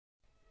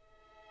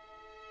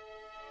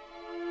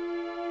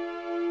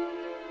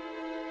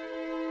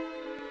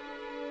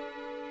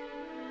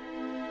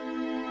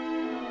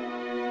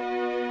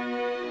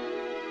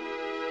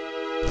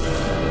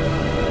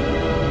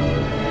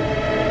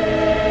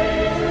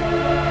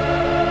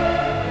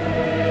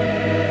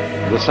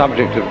The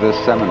subject of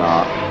this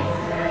seminar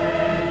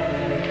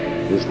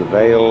is the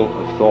veil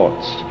of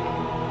thoughts.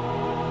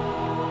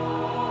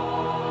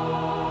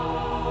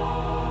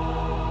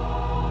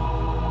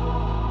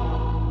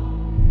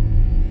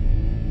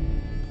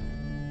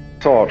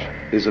 Thought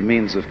is a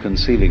means of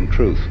concealing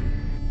truth.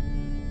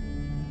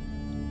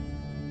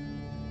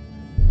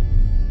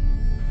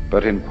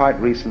 But in quite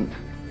recent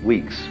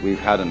weeks, we've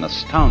had an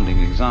astounding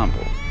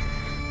example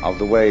of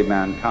the way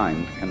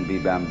mankind can be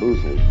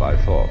bamboozled by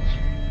thoughts.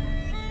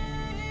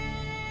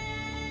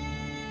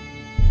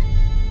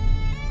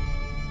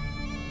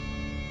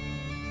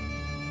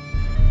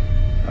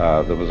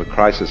 There was a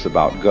crisis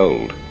about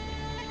gold,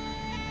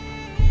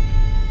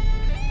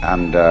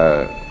 and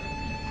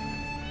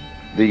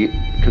the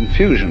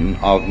confusion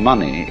of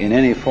money in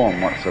any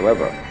form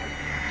whatsoever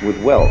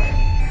with wealth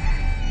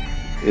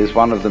is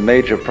one of the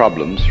major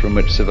problems from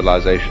which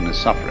civilization is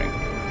suffering.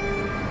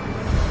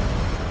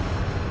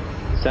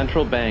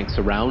 Central banks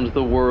around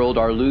the world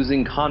are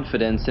losing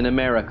confidence in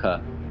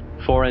America.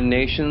 Foreign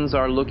nations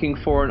are looking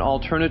for an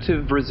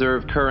alternative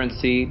reserve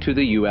currency to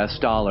the US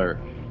dollar.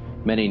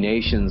 Many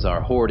nations are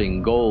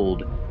hoarding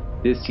gold.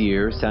 This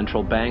year,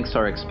 central banks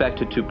are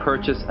expected to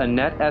purchase a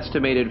net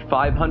estimated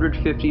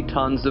 550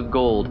 tons of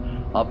gold,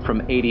 up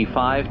from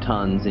 85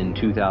 tons in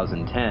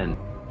 2010.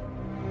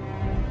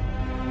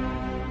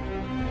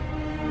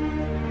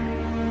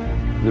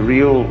 The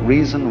real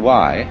reason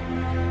why,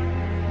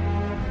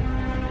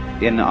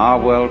 in our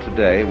world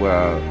today,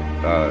 where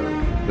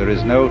there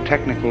is no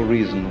technical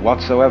reason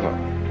whatsoever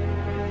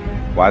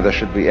why there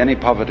should be any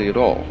poverty at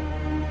all,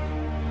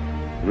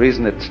 the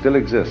reason it still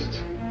exists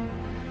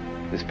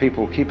is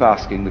people keep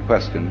asking the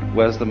question,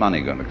 where's the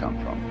money going to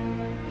come from?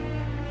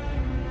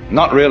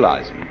 Not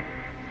realizing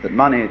that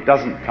money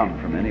doesn't come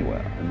from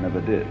anywhere and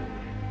never did,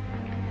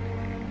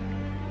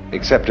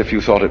 except if you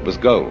thought it was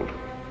gold.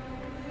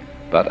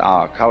 But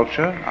our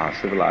culture, our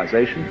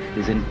civilization,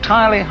 is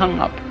entirely hung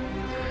up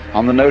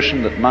on the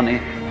notion that money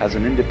has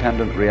an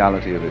independent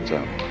reality of its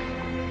own.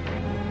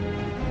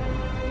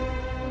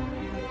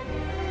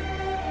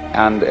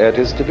 And it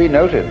is to be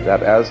noted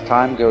that as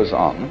time goes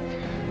on,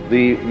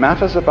 the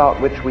matters about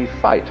which we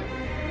fight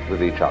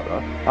with each other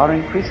are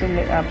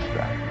increasingly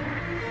abstract.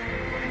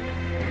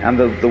 And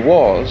the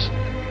wars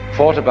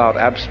fought about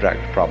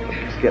abstract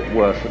problems get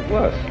worse and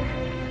worse.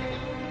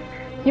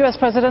 US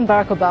President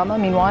Barack Obama,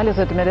 meanwhile, has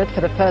admitted for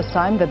the first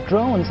time that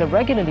drones are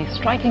regularly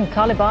striking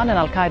Taliban and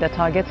Al-Qaeda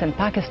targets in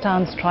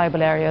Pakistan's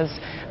tribal areas.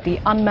 The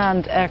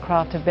unmanned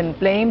aircraft have been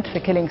blamed for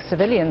killing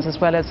civilians as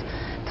well as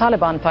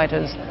Taliban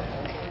fighters.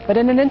 But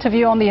in an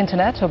interview on the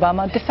internet,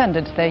 Obama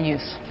defended their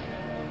use.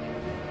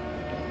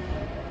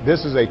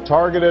 This is a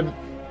targeted,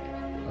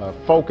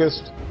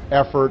 focused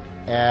effort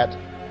at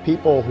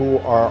people who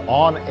are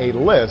on a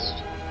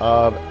list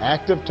of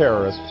active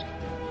terrorists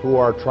who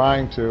are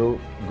trying to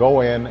go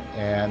in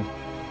and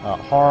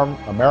harm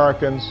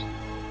Americans,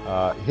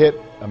 hit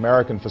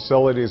American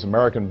facilities,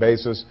 American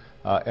bases,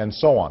 and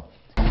so on.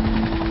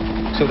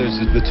 So there's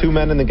the two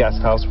men in the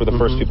guest house were the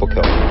first people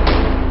killed.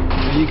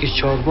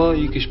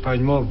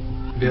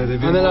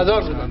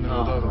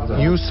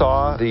 You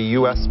saw the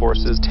U.S.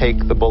 forces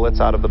take the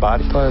bullets out of the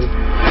body? On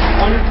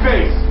your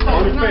face!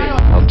 On your face!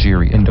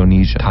 Algeria,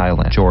 Indonesia,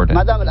 Thailand, Jordan.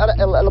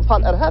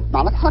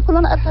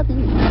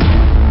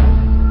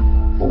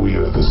 What we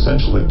have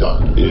essentially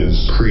done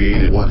is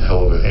created one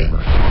hell of a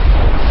hammer.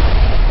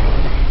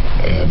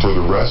 And for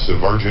the rest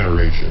of our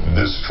generation,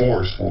 this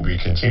force will be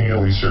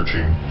continually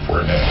searching for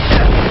an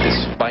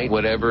end. Despite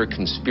whatever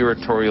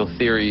conspiratorial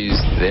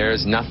theories,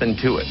 there's nothing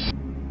to it.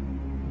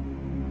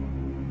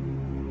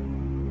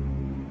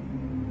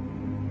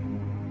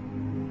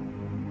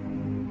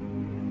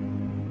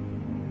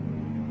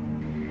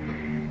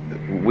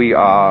 We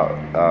are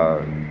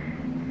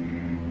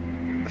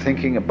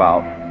thinking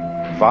about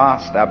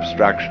vast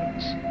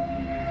abstractions,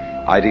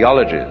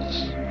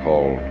 ideologies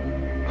called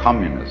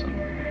communism,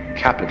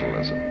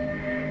 capitalism,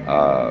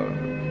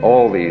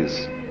 all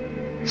these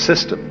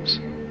systems,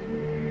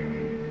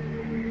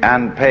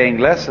 and paying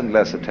less and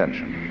less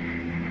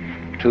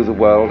attention to the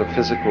world of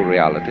physical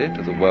reality,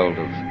 to the world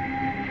of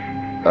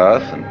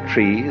earth and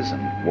trees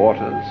and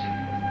waters,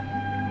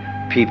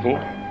 people,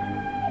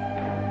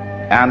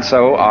 and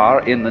so are,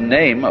 in the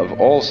name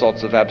of all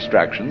sorts of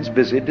abstractions,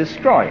 busy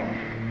destroying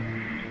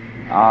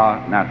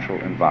our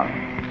natural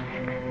environment.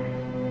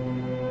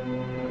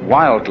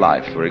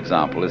 Wildlife, for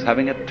example, is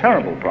having a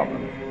terrible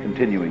problem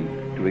continuing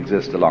to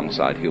exist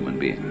alongside human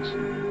beings.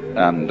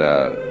 And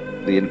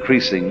the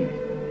increasing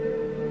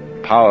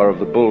power of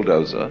the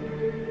bulldozer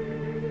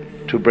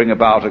to bring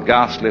about a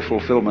ghastly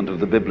fulfillment of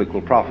the biblical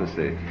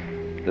prophecy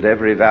that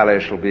every valley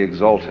shall be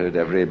exalted,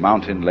 every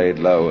mountain laid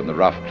low, and the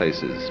rough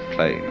places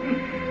plain.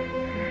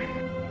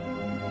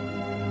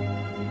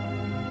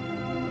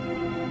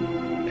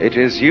 It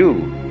is you,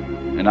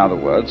 in other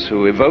words,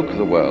 who evoke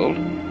the world,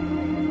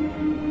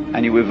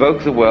 and you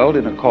evoke the world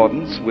in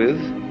accordance with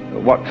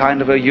what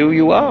kind of a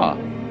you are,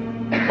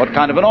 what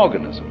kind of an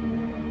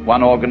organism.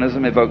 One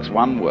organism evokes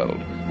one world,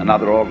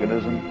 another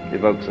organism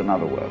evokes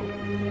another world.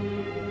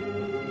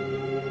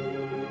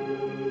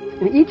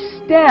 And each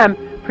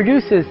stem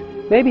produces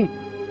maybe,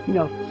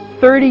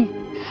 30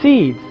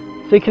 seeds.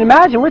 So you can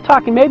imagine we're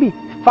talking maybe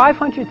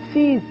 500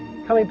 seeds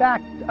coming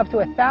back, up to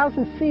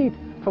 1,000 seeds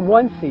from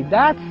one seed.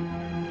 That's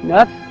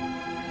nuts.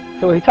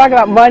 So when we talk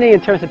about money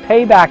in terms of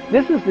payback,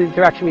 this is the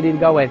direction we need to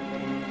go in.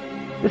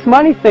 This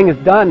money thing is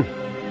done.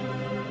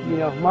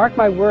 Mark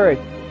my word.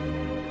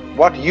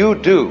 What you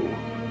do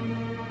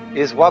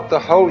is what the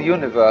whole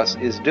universe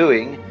is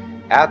doing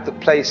at the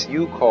place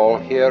you call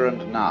here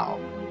and now.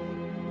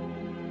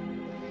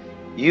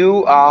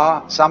 You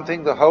are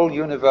something the whole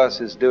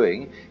universe is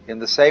doing in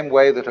the same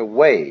way that a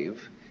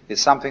wave is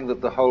something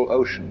that the whole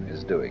ocean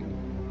is doing.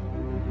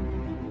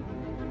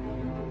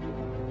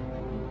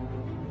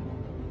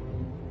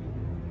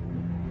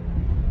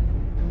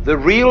 The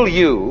real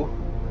you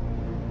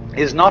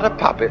is not a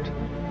puppet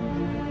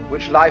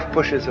which life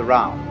pushes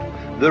around.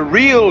 The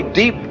real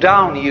deep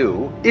down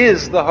you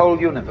is the whole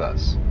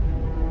universe.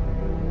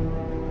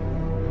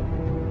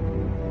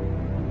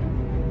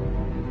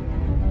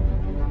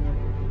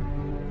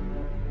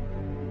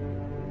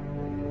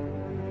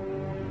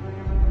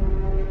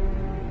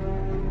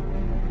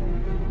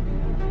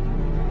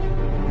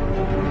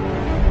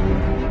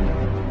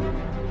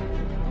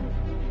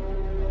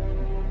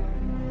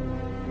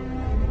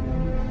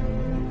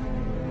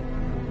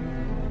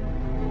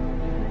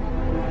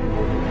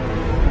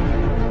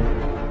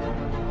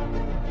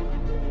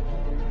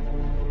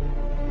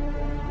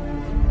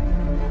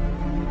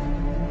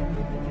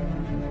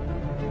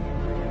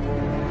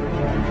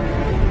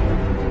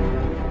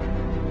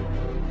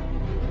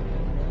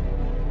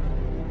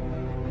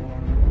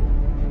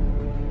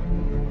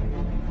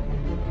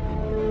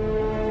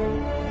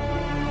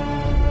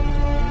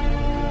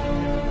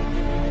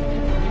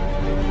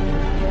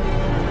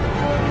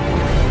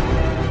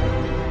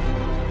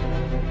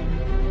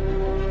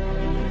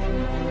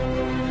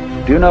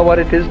 Do you know what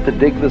it is to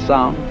dig the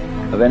sound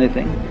of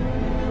anything?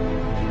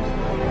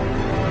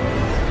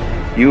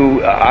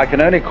 I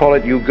can only call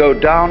it, you go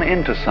down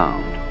into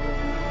sound,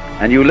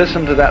 and you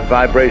listen to that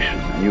vibration,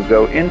 and you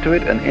go into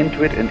it and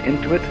into it and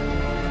into it,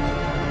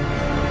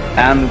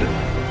 and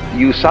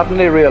you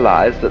suddenly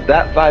realize that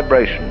that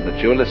vibration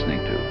that you're listening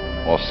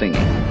to, or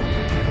singing,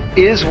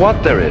 is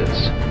what there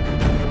is.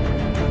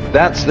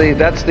 That's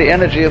the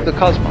energy of the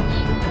cosmos.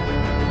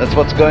 That's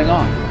what's going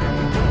on.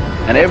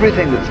 And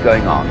everything that's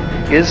going on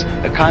is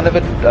a kind of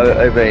a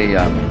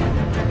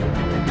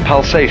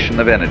pulsation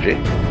of energy,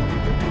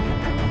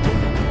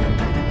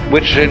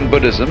 which in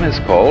Buddhism is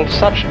called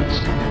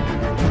suchness.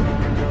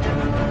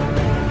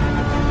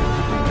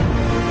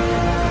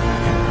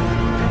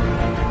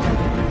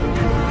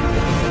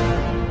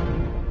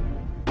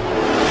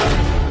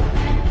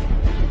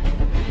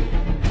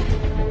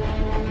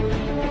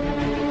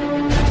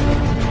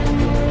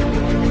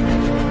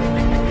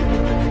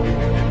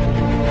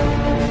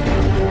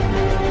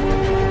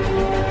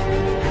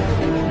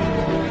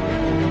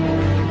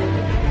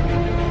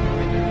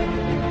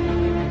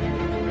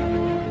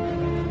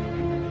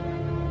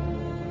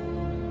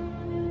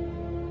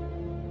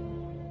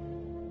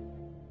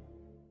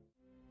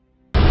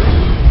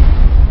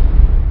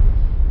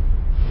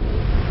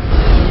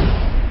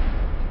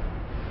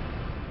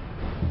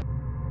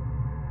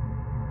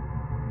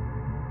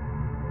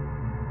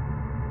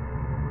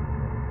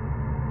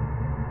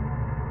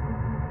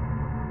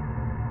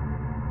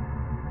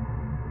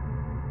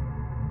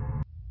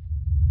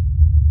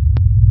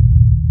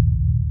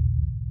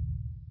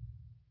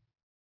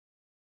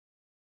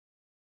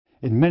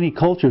 In many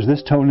cultures,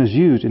 this tone is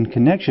used in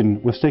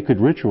connection with sacred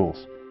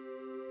rituals.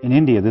 In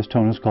India, this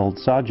tone is called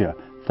Saja,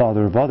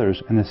 father of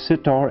others, and the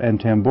sitar and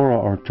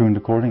tambura are tuned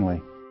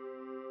accordingly.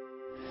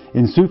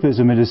 In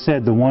Sufism, it is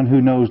said the one who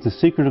knows the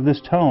secret of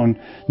this tone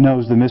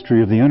knows the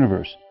mystery of the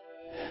universe.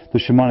 The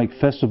shamanic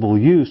festival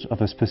use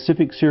of a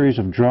specific series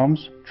of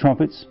drums,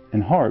 trumpets,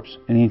 and harps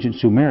in ancient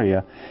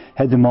Sumeria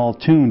had them all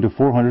tuned to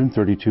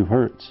 432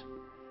 Hz.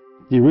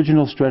 The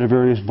original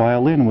Stradivarius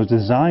violin was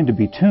designed to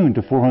be tuned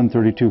to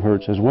 432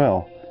 Hz as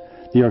well.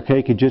 The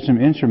archaic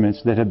Egyptian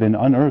instruments that have been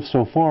unearthed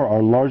so far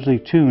are largely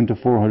tuned to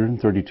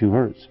 432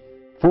 Hz.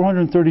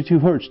 432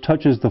 Hz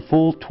touches the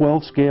full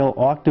 12-scale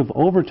octave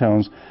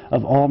overtones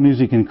of all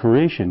music in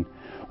creation,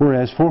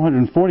 whereas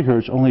 440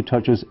 Hz only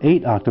touches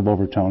 8 octave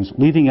overtones,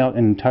 leaving out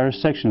an entire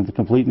section of the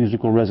complete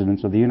musical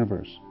resonance of the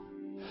universe.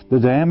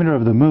 The diameter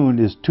of the moon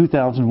is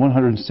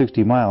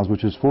 2,160 miles,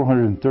 which is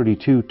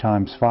 432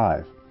 times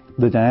 5.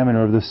 The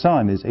diameter of the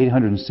sun is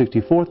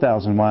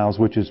 864,000 miles,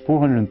 which is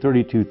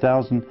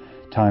 432,000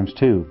 times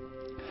 2.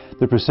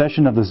 The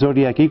precession of the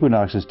zodiac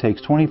equinoxes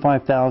takes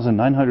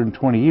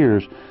 25,920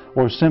 years,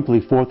 or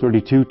simply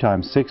 432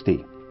 times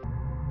 60.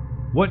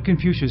 What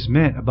Confucius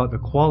meant about the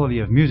quality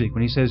of music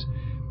when he says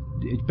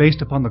it's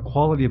based upon the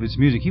quality of its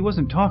music, he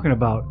wasn't talking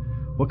about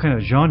what kind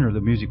of genre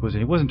the music was in.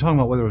 He wasn't talking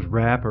about whether it was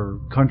rap or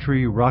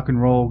country, rock and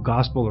roll,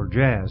 gospel, or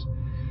jazz.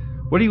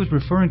 What he was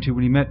referring to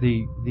when he meant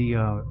the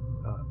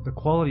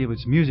quality of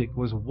its music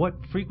was what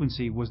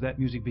frequency was that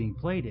music being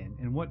played in,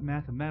 and what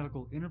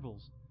mathematical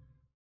intervals